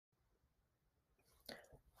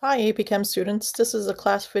Hi, AP Chem students. This is a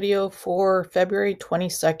class video for February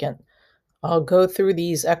 22nd. I'll go through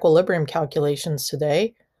these equilibrium calculations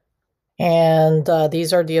today, and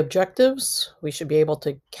these are the objectives. We should be able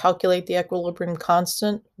to calculate the equilibrium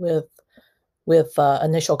constant with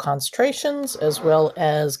initial concentrations, as well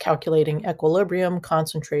as calculating equilibrium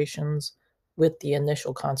concentrations with the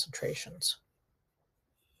initial concentrations.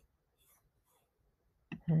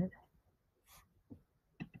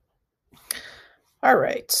 All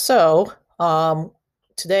right, so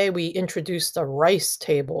today we introduced the Rice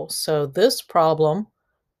table. So this problem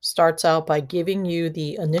starts out by giving you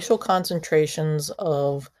the initial concentrations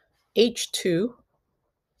of H2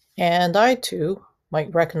 and I2.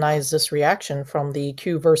 Might recognize this reaction from the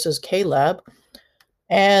Q versus K lab.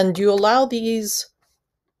 And you allow these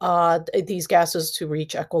gases to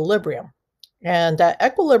reach equilibrium. And at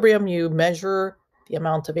equilibrium, you measure the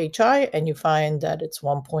amount of HI, and you find that it's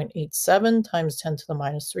 1.87 times 10 to the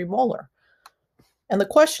minus 3 molar. And the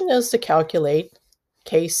question is to calculate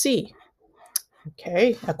Kc.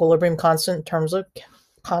 Okay, equilibrium constant in terms of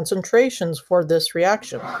concentrations for this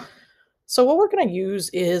reaction. So what we're going to use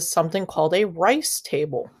is something called a Rice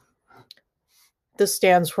table. This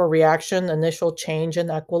stands for reaction initial change in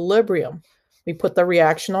equilibrium. We put the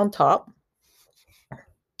reaction on top.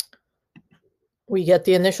 We get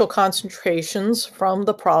the initial concentrations from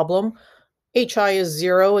the problem. HI is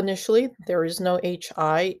 0 initially. There is no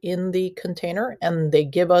HI in the container, and they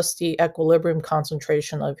give us the equilibrium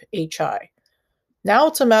concentration of HI. Now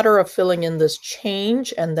it's a matter of filling in this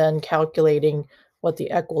change and then calculating what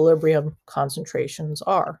the equilibrium concentrations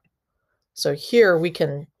are. So here we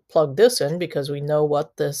can plug this in because we know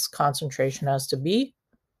what this concentration has to be.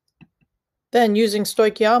 Then using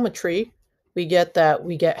stoichiometry, we get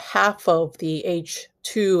half of the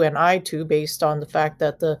H2 and I2 based on the fact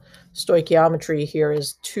that the stoichiometry here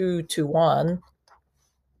is 2 to 1.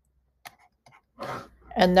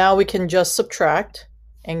 And now we can just subtract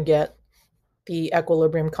and get the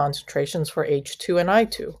equilibrium concentrations for H2 and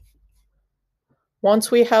I2.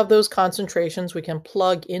 Once we have those concentrations, we can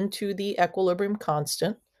plug into the equilibrium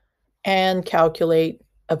constant and calculate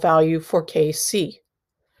a value for Kc.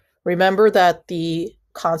 Remember that the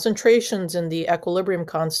concentrations in the equilibrium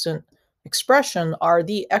constant expression are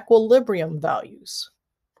the equilibrium values.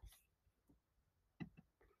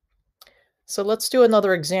 So let's do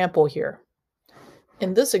another example here.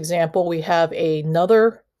 In this example, we have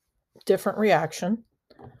another different reaction,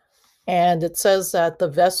 and it says that the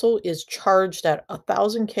vessel is charged at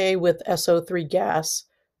 1000 K with SO3 gas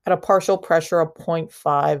at a partial pressure of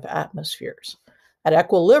 0.5 atmospheres. At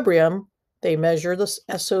equilibrium, they measure the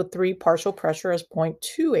SO3 partial pressure as 0.2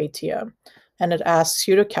 atm, and it asks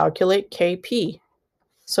you to calculate Kp.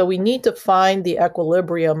 So we need to find the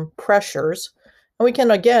equilibrium pressures, and we can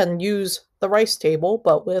again use the Rice table,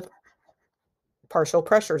 but with partial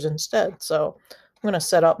pressures instead. So I'm going to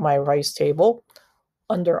set up my Rice table.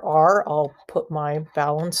 Under R, I'll put my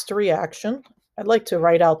balanced reaction. I'd like to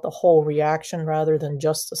write out the whole reaction rather than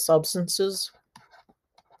just the substances,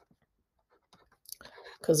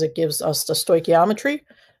 because it gives us stoichiometry.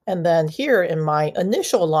 And then here in my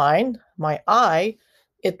initial line, my I,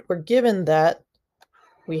 we're given that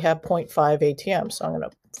we have 0.5 atm. So I'm going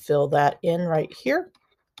to fill that in right here.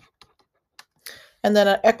 And then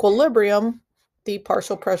at equilibrium, the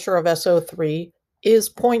partial pressure of SO3 is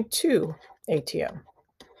 0.2 atm.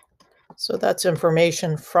 So that's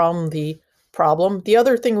information from the problem. The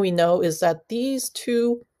other thing we know is that these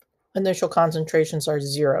two initial concentrations are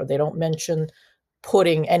 0. They don't mention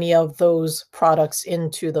putting any of those products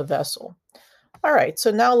into the vessel. All right,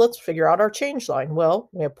 so now let's figure out our change line. Well,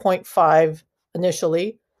 we have 0.5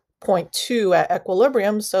 initially, 0.2 at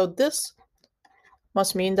equilibrium, so this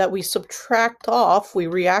must mean that we subtract off, we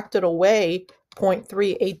reacted away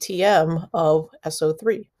 0.3 atm of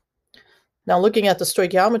SO3. Now looking at the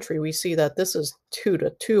stoichiometry, we see that this is 2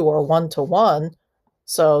 to 2 or 1 to 1.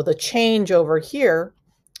 So the change over here,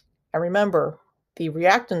 and remember, the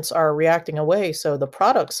reactants are reacting away, so the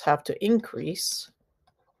products have to increase.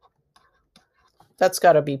 That's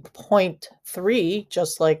got to be 0.3,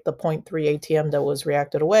 just like the 0.3 atm that was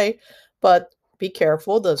reacted away. But be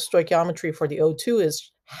careful, the stoichiometry for the O2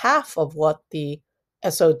 is half of what the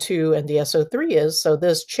SO2 and the SO3 is. So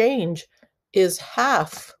this change is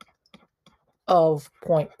half of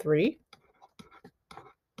 0.3.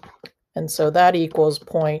 And so that equals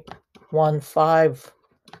 0.15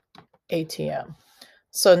 atm.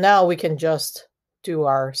 So now we can just do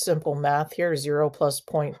our simple math here. 0 plus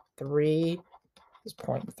 0.3 is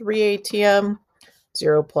 0.3 atm.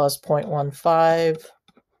 0 plus 0.15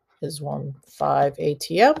 is 1.5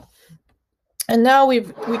 atm. And now we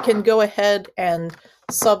can go ahead and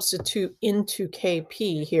substitute into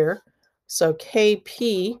Kp here. So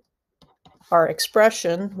Kp, our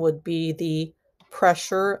expression would be the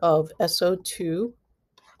pressure of SO2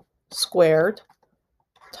 squared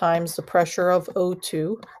times the pressure of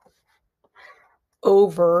O2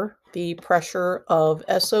 over the pressure of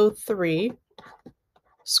SO3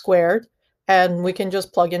 squared. And we can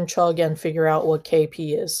just plug and chug and figure out what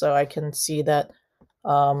Kp is. So I can see that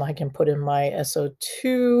I can put in my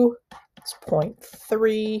SO2, it's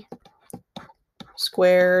 0.3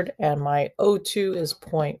 squared, and my O2 is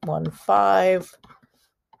 0.15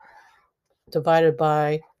 divided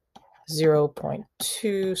by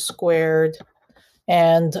 0.2 squared.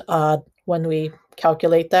 And when we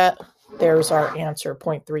calculate that, there's our answer,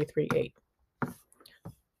 0.338.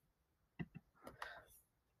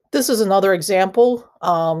 This is another example.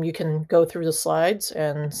 You can go through the slides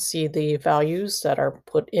and see the values that are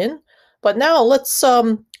put in. But now let's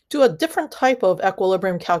do a different type of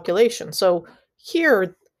equilibrium calculation. So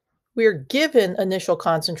here we're given initial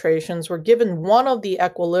concentrations. We're given one of the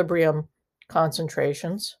equilibrium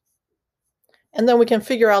concentrations. And then we can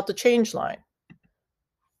figure out the change line.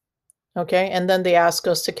 Okay, and then they ask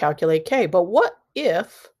us to calculate K. But what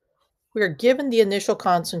if we're given the initial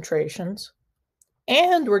concentrations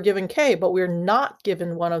and we're given K, but we're not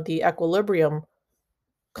given one of the equilibrium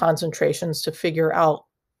concentrations to figure out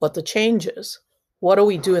what the change is? What do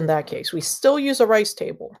we do in that case? We still use a Rice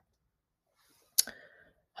table.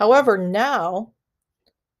 However, now,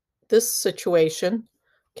 this situation,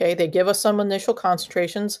 okay, they give us some initial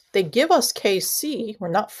concentrations. They give us Kc. We're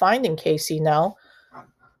not finding Kc now.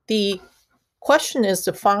 The question is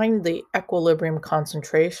to find the equilibrium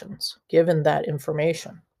concentrations given that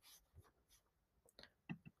information.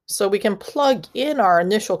 So we can plug in our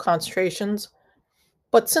initial concentrations,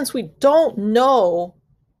 but since we don't know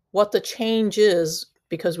what the change is,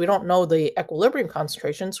 because we don't know the equilibrium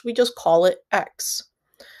concentrations, we just call it X.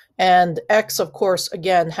 And X, of course,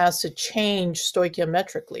 again, has to change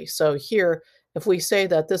stoichiometrically. So here, if we say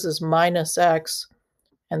that this is minus X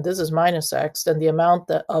and this is minus X, then the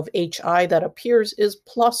amount of HI that appears is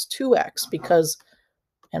plus 2X because,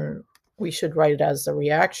 and we should write it as the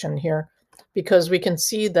reaction here, because we can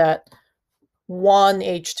see that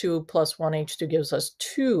 1H2 plus 1H2 gives us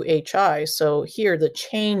 2HI. So here the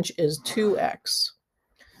change is 2X.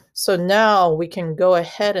 So now we can go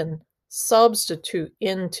ahead and substitute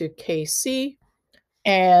into Kc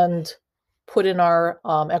and put in our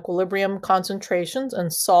equilibrium concentrations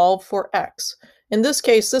and solve for X. In this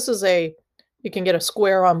case, this is you can get a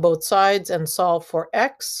square on both sides and solve for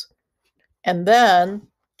X. And then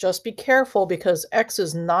just be careful because X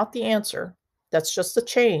is not the answer. That's just a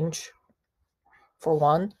change for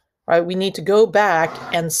one, right? We need to go back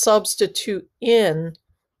and substitute in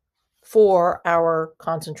for our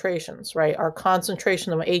concentrations, right? Our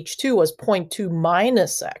concentration of H2 was 0.2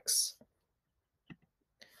 minus X.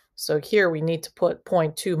 So here we need to put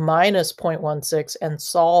 0.2 minus 0.16 and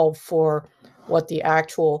solve for what the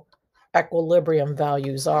actual equilibrium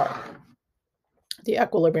values are, the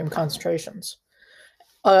equilibrium concentrations.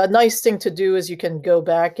 A nice thing to do is you can go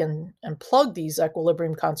back and plug these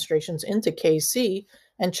equilibrium concentrations into Kc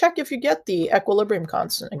and check if you get the equilibrium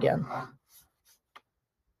constant again.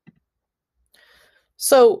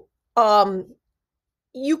 So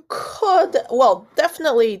you could, well,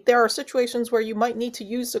 definitely there are situations where you might need to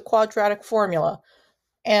use the quadratic formula.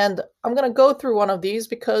 And I'm going to go through one of these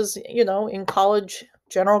because, you know, in college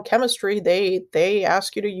general chemistry, they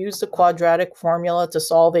ask you to use the quadratic formula to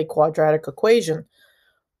solve a quadratic equation.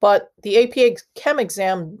 But the AP Chem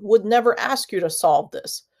exam would never ask you to solve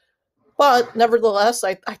this. But nevertheless,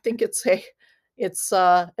 I think it's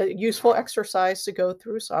a useful exercise to go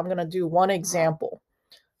through. So I'm going to do one example.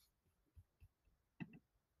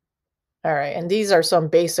 All right, and these are some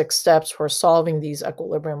basic steps for solving these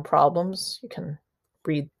equilibrium problems. You can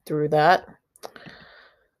read through that.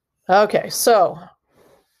 Okay, so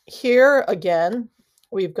here again,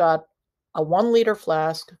 we've got a 1 liter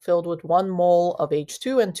flask filled with 1 mole of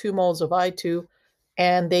H2 and 2 moles of I2,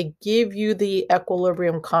 and they give you the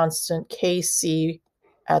equilibrium constant Kc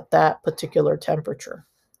at that particular temperature.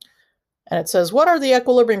 And it says, what are the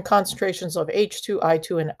equilibrium concentrations of H2,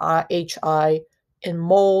 I2, and HI in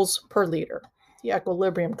moles per liter? The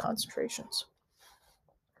equilibrium concentrations.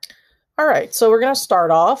 All right, so we're going to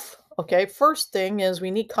start off. Okay, first thing is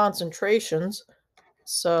we need concentrations.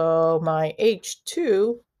 So my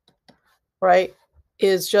H2, right,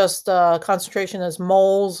 is just concentration as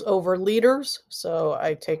moles over liters. So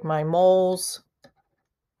I take my moles,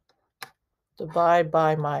 divide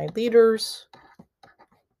by my liters.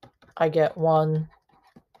 I get 1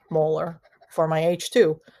 molar. for my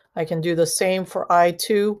H2. I can do the same for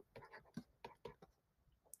I2.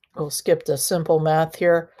 We'll skip the simple math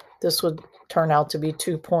here. This would turn out to be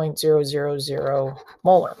 2.000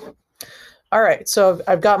 molar. All right, so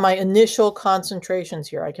I've got my initial concentrations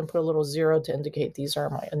here. I can put a little 0 to indicate these are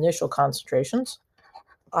my initial concentrations.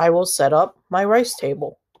 I will set up my rice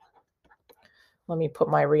table. Let me put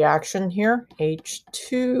my reaction here.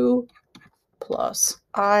 H2 plus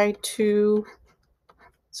I2.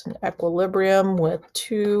 It's an equilibrium with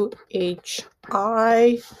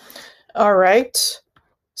 2HI. All right.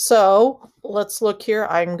 So let's look here.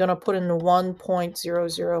 I'm going to put in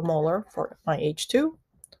 1.00 molar for my H2.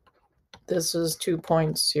 This is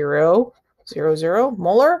 2.000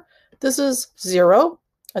 molar. This is 0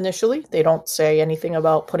 initially. They don't say anything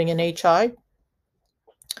about putting in HI.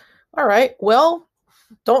 All right, well,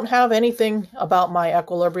 don't have anything about my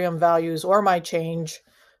equilibrium values or my change.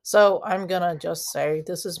 So I'm going to just say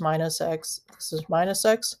this is minus x, this is minus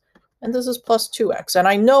x, and this is plus 2x. And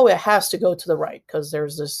I know it has to go to the right because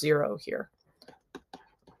there's this 0 here.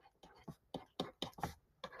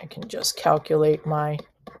 I can just calculate my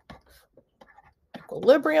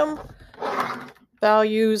equilibrium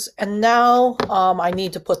values. And now I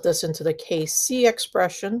need to put this into the Kc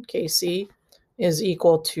expression. Kc is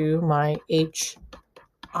equal to my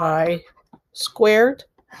HI squared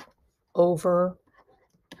over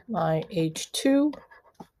my H2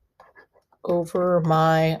 over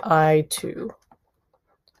my I2.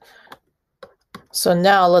 So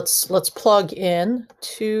now let's plug in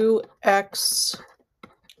 2x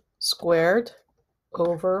squared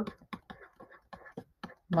over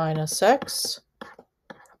minus x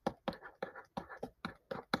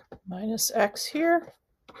here.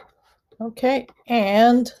 Okay,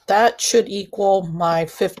 and that should equal my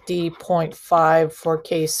 50.5 for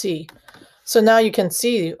Kc. So now you can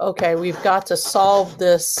see, okay, we've got to solve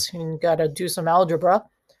this. You've got to do some algebra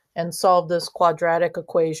and solve this quadratic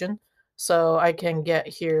equation. So I can get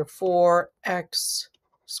here 4x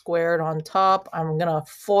squared on top. I'm going to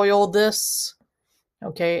FOIL this,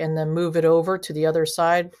 okay, and then move it over to the other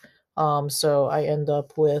side. So I end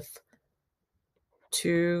up with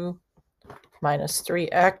 2 minus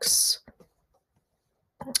 3x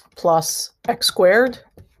plus x squared.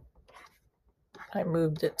 I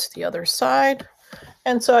moved it to the other side.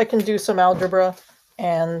 And so I can do some algebra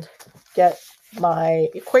and get my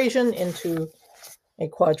equation into a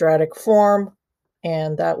quadratic form.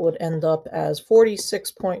 And that would end up as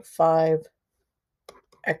 46.5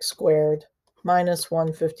 x squared minus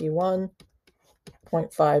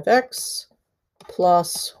 151.5x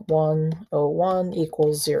plus 101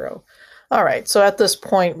 equals 0. All right, so at this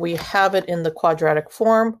point, we have it in the quadratic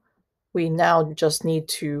form. We now just need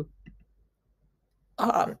to,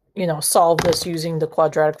 solve this using the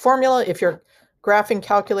quadratic formula. If your graphing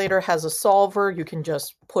calculator has a solver, you can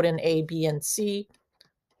just put in A, B, and C.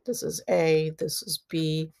 This is A, this is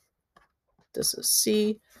B, this is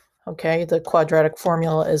C. Okay, the quadratic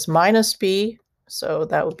formula is minus B, so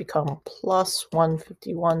that would become plus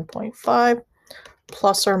 151.5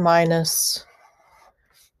 plus or minus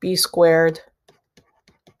B squared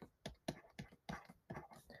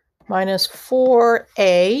minus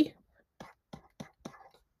 4A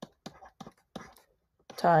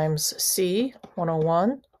times C,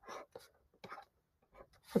 101,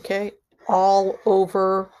 okay, all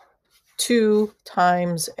over 2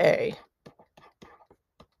 times A.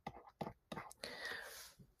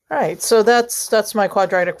 All right, so that's my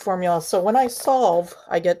quadratic formula. So when I solve,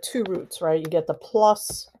 I get 2 roots, right? You get the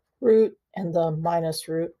plus root and the minus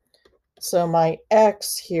root. So my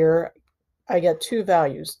x here, I get 2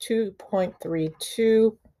 values,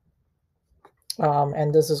 2.32,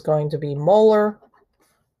 and this is going to be molar,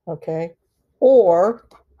 okay, or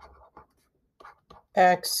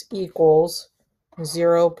x equals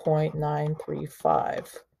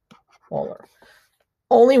 0.935 molar.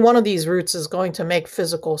 Only one of these roots is going to make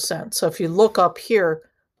physical sense. So if you look up here,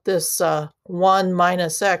 this 1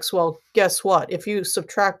 minus x, well, guess what? If you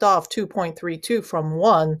subtract off 2.32 from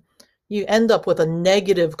 1, you end up with a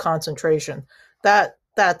negative concentration.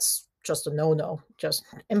 That's just a no-no, just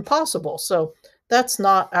impossible. So that's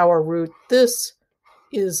not our root. This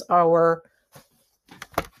is our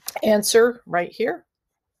answer right here.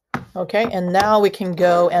 Okay, and now we can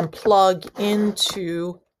go and plug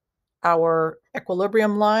into our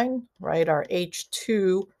equilibrium line, right? Our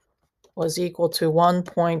H2 was equal to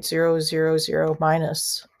 1.000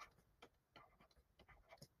 minus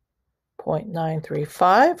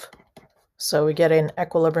 0.935. So we get an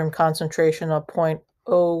equilibrium concentration of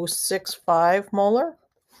 0.065 molar.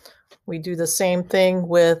 We do the same thing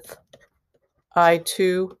with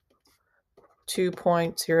I2,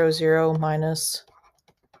 2.00 minus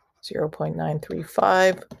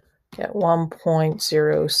 0.935, get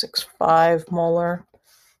 1.065 molar.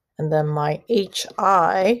 And then my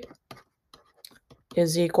HI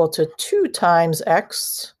is equal to 2 times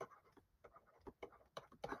X.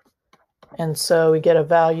 And so we get a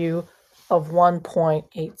value of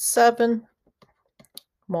 1.87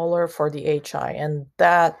 molar for the HI. And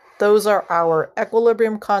those are our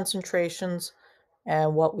equilibrium concentrations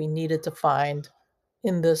and what we needed to find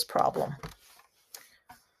in this problem.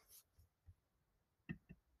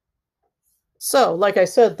 So, like I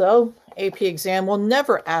said, though, AP exam will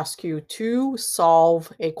never ask you to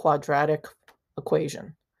solve a quadratic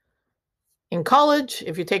equation. In college,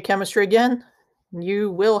 if you take chemistry again,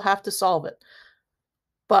 you will have to solve it.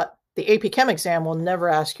 But the AP Chem exam will never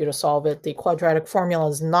ask you to solve it. The quadratic formula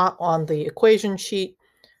is not on the equation sheet.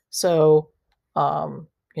 So,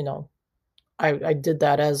 you know, I did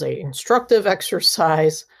that as an instructive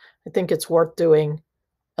exercise. I think it's worth doing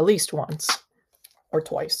at least once or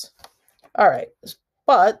twice. All right.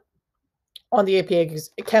 But on the AP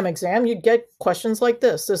Chem exam, you get questions like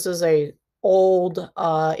this. This is a old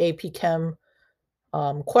AP Chem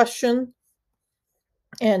question.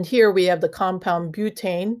 And here we have the compound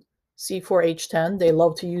butane, C4H10. They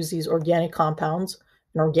love to use these organic compounds.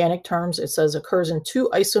 In organic terms, it says occurs in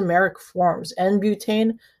 2 isomeric forms,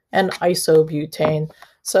 N-butane and isobutane.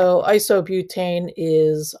 So isobutane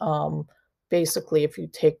is basically if you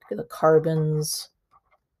take the carbons,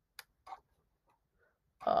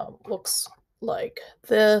 looks like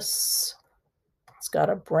this. It's got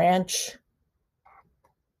a branch.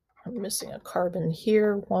 I'm missing a carbon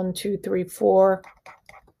here. 1, 2, 3, 4.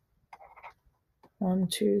 1,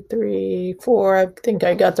 2, 3, 4. I think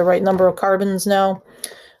I got the right number of carbons now.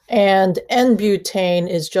 And N-butane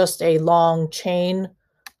is just a long chain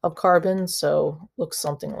of carbons, so looks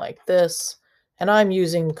something like this. And I'm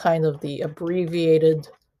using kind of the abbreviated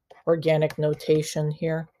organic notation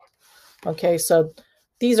here. Okay, so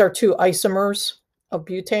these are 2 isomers of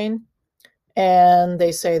butane, and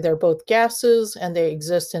they say they're both gases and they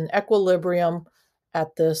exist in equilibrium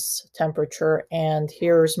at this temperature, and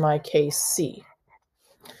here's my case C.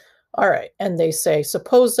 All right, and they say,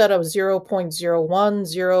 suppose that a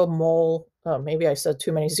 0.010 mole, oh, maybe I said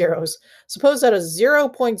too many zeros. Suppose that a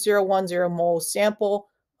 0.010 mole sample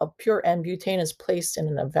of pure N-butane is placed in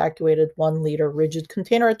an evacuated 1-liter rigid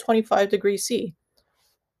container at 25 degrees C.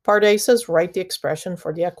 Part A says, write the expression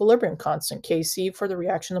for the equilibrium constant, Kc, for the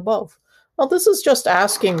reaction above. Well, this is just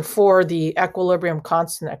asking for the equilibrium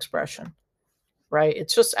constant expression, right?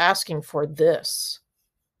 It's just asking for this.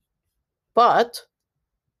 But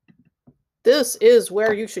this is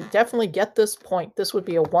where you should definitely get this point. This would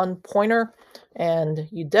be a 1-pointer, and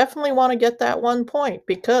you definitely want to get that 1 point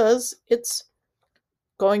because it's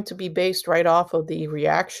going to be based right off of the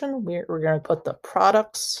reaction. We're going to put the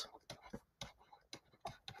products.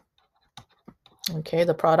 Okay,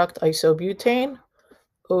 the product isobutane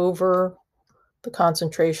over the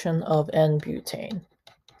concentration of N-butane.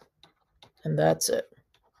 And that's it.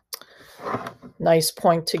 Nice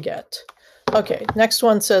point to get. Okay, next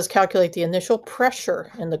one says calculate the initial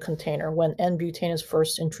pressure in the container when N-butane is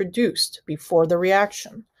first introduced before the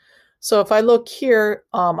reaction. So if I look here,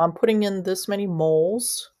 I'm putting in this many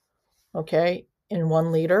moles, okay, in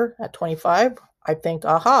 1 liter at 25. I think,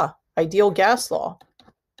 aha, ideal gas law.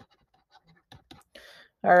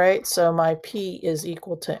 All right, so my P is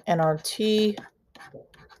equal to nRT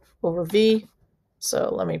over V.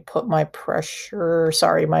 So let me put my pressure,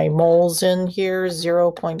 my moles in here,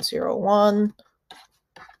 0.01.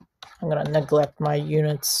 I'm going to neglect my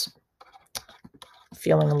units.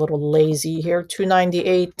 Feeling a little lazy here.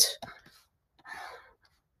 298,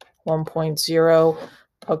 1.0.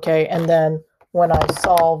 Okay, and then when I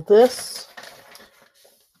solve this,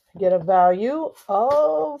 I get a value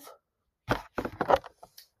of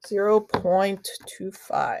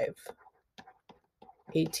 0.25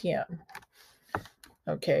 ATM.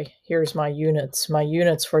 Okay, here's my units. My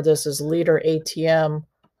units for this is liter ATM,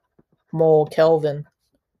 mole Kelvin.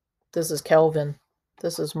 This is Kelvin.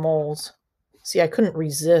 This is moles. See, I couldn't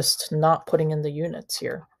resist not putting in the units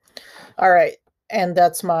here. All right, and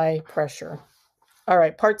that's my pressure. All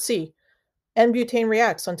right, part C. N-butane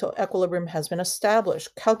reacts until equilibrium has been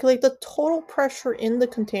established. Calculate the total pressure in the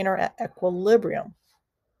container at equilibrium.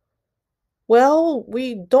 Well,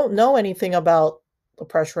 we don't know anything about the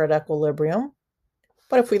pressure at equilibrium.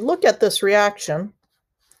 But if we look at this reaction,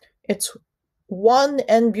 it's 1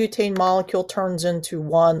 N-butane molecule turns into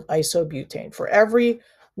 1 isobutane. For every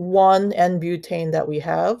 1 N-butane that we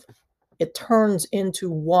have, it turns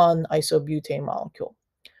into 1 isobutane molecule.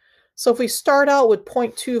 So if we start out with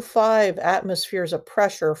 0.25 atmospheres of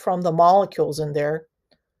pressure from the molecules in there,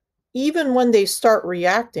 even when they start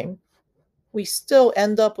reacting, we still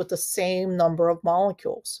end up with the same number of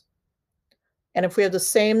molecules. And if we have the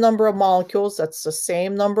same number of molecules, that's the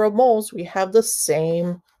same number of moles, we have the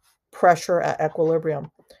same pressure at equilibrium.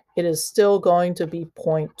 It is still going to be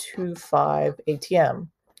 0.25 atm,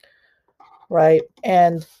 right?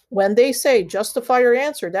 And when they say justify your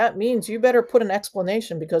answer, that means you better put an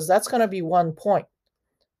explanation, because that's going to be 1 point,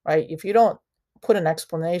 right? If you don't put an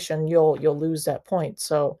explanation, you'll lose that point.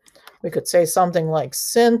 So we could say something like,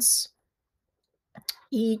 since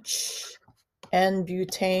each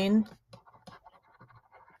N-butane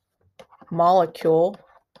molecule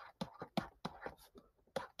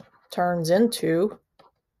turns into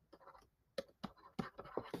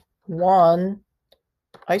one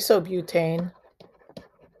isobutane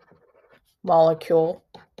molecule,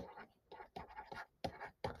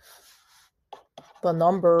 the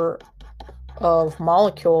number of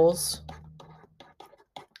molecules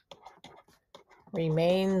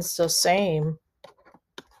remains the same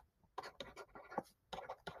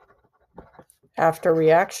after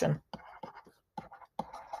reaction,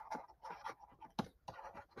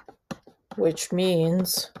 which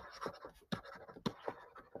means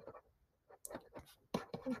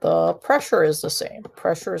the pressure is the same.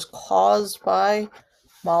 Pressure is caused by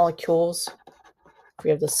molecules. If we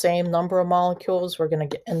have the same number of molecules, we're going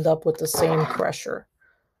to end up with the same pressure.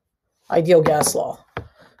 Ideal gas law.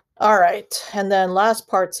 All right, and then last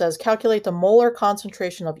part says, calculate the molar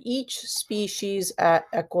concentration of each species at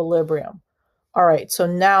equilibrium. All right, so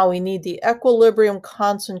now we need the equilibrium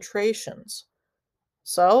concentrations.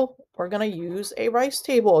 So we're going to use a Rice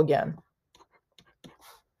table again.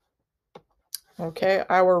 Okay,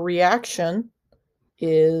 our reaction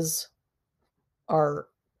is our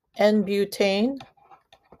N-butane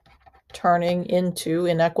turning into,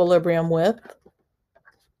 in equilibrium with,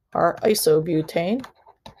 our isobutane.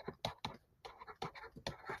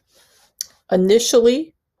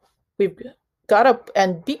 Initially, we've got to,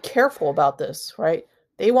 and be careful about this, right?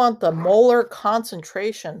 They want the molar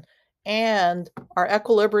concentration, and our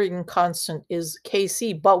equilibrium constant is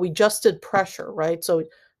Kc, but we just did pressure, right? So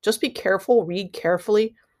just be careful, read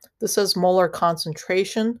carefully. This says molar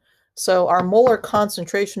concentration. So our molar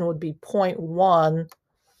concentration would be 0.1,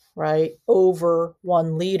 right, over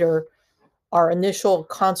 1 liter. Our initial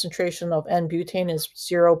concentration of N-butane is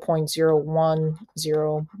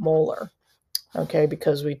 0.010 molar, okay,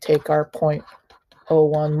 because we take our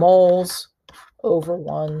 0.01 moles over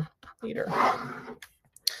 1 liter.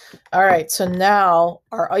 All right, so now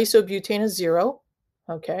our isobutane is 0,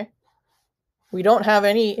 okay. We don't have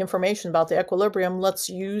any information about the equilibrium. Let's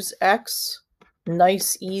use X.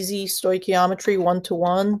 Nice, easy stoichiometry,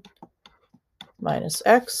 1-to-1 minus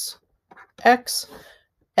X, X.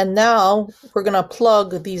 And now we're going to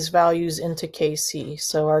plug these values into Kc.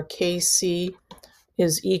 So our Kc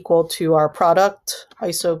is equal to our product,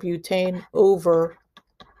 isobutane, over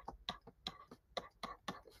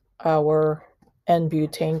our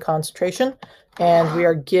N-butane concentration. And we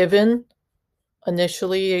are given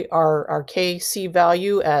initially our Kc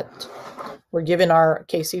value at, we're given our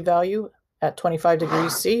Kc value at 25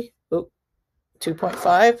 degrees C,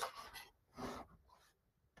 2.5.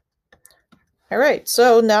 All right,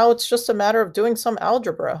 so now it's just a matter of doing some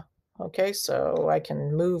algebra. Okay, so I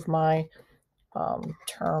can move my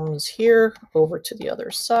terms here over to the other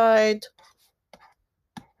side.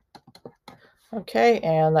 Okay,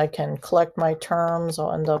 and I can collect my terms.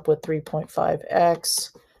 I'll end up with 3.5x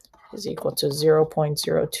is equal to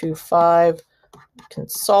 0.025. You can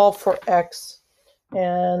solve for x,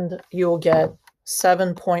 and you'll get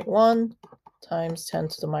 7.1 times 10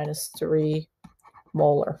 to the minus 3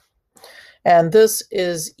 molar. And this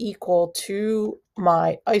is equal to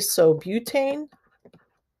my isobutane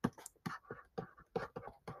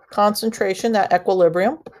concentration at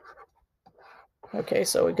equilibrium. Okay,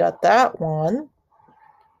 so we got that one.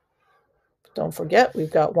 Don't forget, we've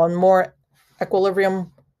got one more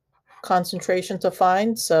equilibrium concentration to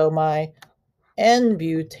find. So my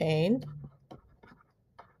N-butane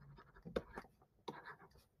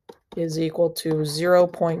is equal to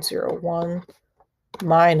 0.01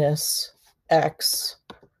 minus X,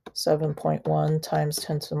 7.1 times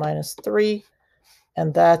 10 to the minus 3.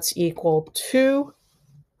 And that's equal to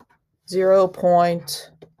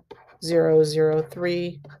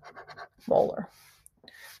 0.003 molar.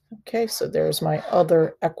 Okay, so there's my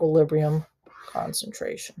other equilibrium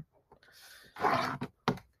concentration.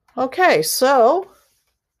 Okay, so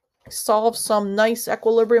solve some nice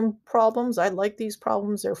equilibrium problems. I like these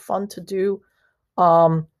problems. They're fun to do.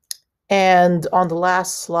 And on the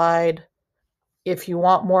last slide, if you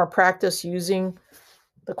want more practice using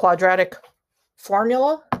the quadratic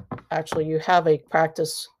formula, actually you have a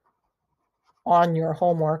practice on your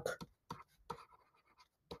homework.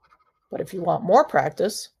 But if you want more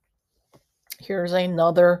practice, here's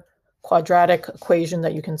another quadratic equation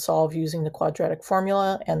that you can solve using the quadratic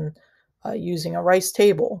formula and using a Rice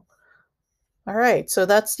table. All right, so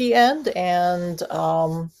that's the end, and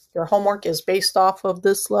your homework is based off of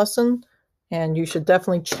this lesson, and you should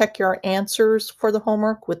definitely check your answers for the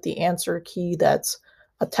homework with the answer key that's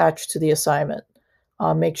attached to the assignment.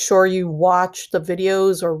 Make sure you watch the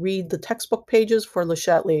videos or read the textbook pages for Le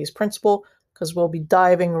Chatelier's principle, because we'll be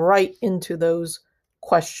diving right into those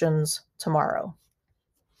questions tomorrow.